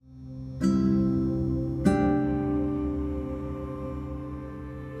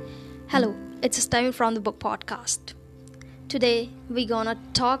Hello, it's time from the book podcast. Today we're gonna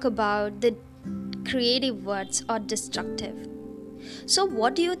talk about the creative words are destructive. So,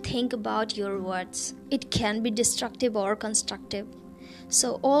 what do you think about your words? It can be destructive or constructive.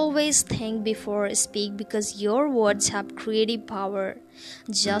 So, always think before speak because your words have creative power,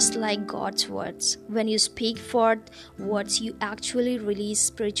 just like God's words. When you speak forth words, you actually release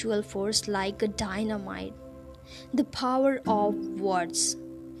spiritual force like a dynamite. The power of words.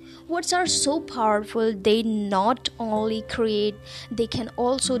 Words are so powerful, they not only create, they can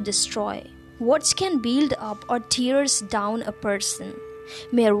also destroy. Words can build up or tears down a person.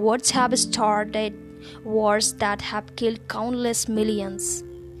 Mere words have started wars that have killed countless millions.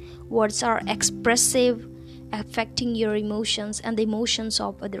 Words are expressive, affecting your emotions and the emotions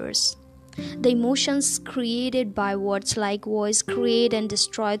of others. The emotions created by words like voice create and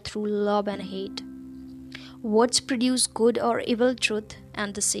destroy through love and hate. Words produce good or evil, truth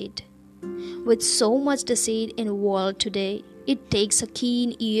and deceit. With so much deceit in the world today, it takes a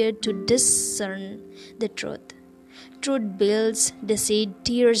keen ear to discern the truth. Truth builds, deceit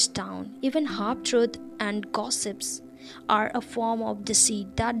tears down. Even half-truth and gossips are a form of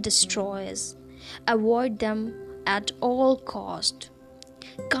deceit that destroys. Avoid them at all cost.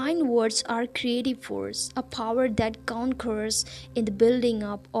 Kind words are creative force, a power that conquers in the building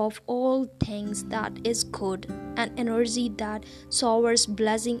up of all things that is good, an energy that showers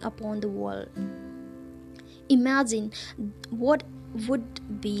blessing upon the world. Imagine what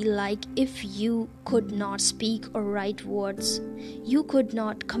would be like if you could not speak or write words. You could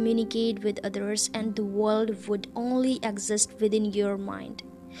not communicate with others and the world would only exist within your mind.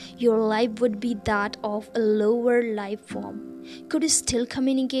 Your life would be that of a lower life form. Could you still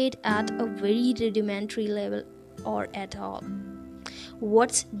communicate at a very rudimentary level or at all?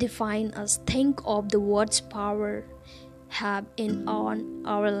 Words define us. Think of the words power have in on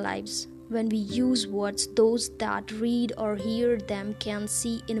our lives. When we use words, those that read or hear them can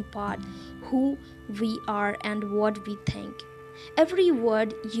see in part who we are and what we think. Every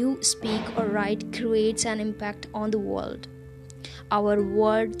word you speak or write creates an impact on the world. Our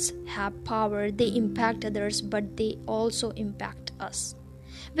words have power, they impact others, but they also impact us.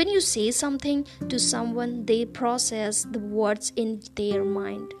 When you say something to someone, they process the words in their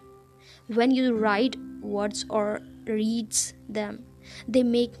mind. When you write words or reads them, they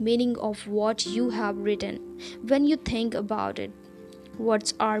make meaning of what you have written. When you think about it,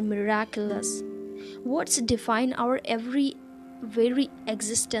 words are miraculous. Words define our every very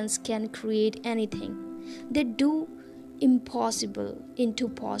existence, can create anything. They do impossible into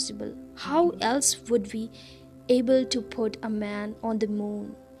possible. How else would we able to put a man on the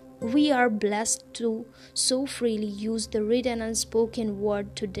moon? We are blessed to so freely use the written and spoken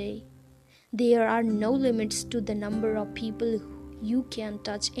word today. There are no limits to the number of people you can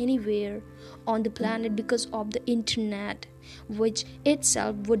touch anywhere on the planet because of the internet, which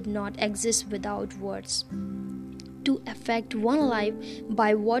itself would not exist without words. To affect one life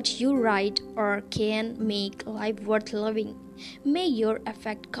by what you write or can make life worth living. May your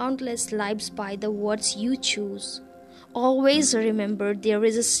affect countless lives by the words you choose. Always remember there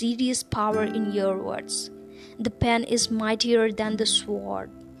is a serious power in your words. The pen is mightier than the sword.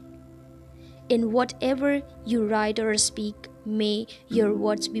 In whatever you write or speak, may your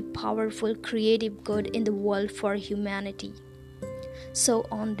words be powerful, creative good in the world for humanity. So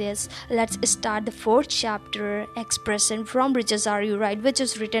on this, let's start the fourth chapter, Expression from Riches Are You Right, which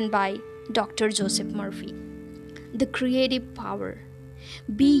is written by Dr. Joseph Murphy. The creative power.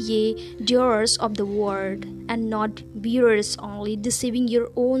 Be ye doers of the word, and not bearers only, deceiving your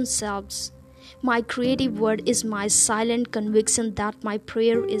own selves. My creative word is my silent conviction that my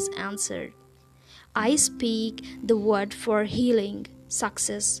prayer is answered. I speak the word for healing,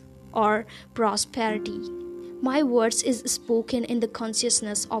 success, or prosperity. My words is spoken in the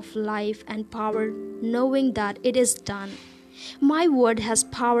consciousness of life and power, knowing that it is done. My word has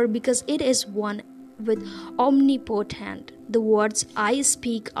power because it is one with omnipotent. The words I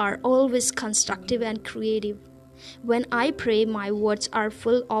speak are always constructive and creative. When I pray, my words are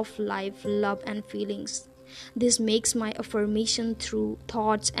full of life, love, and feelings. This makes my affirmation through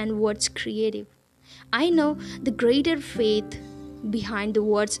thoughts and words creative. I know the greater faith behind the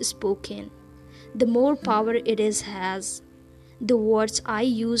words spoken, the more power it has. The words I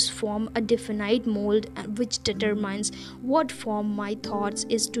use form a definite mold which determines what form my thoughts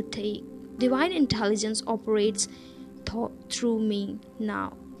is to take. Divine intelligence operates through me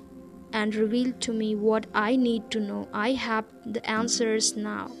now and reveal to me what I need to know. I have the answers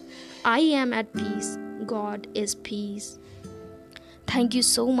now. I am at peace. God is peace. Thank you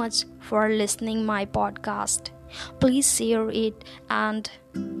so much for listening my podcast. Please share it and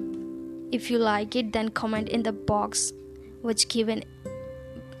If you like it, then comment in the box which given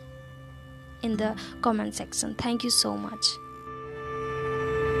in the comment section. Thank you so much.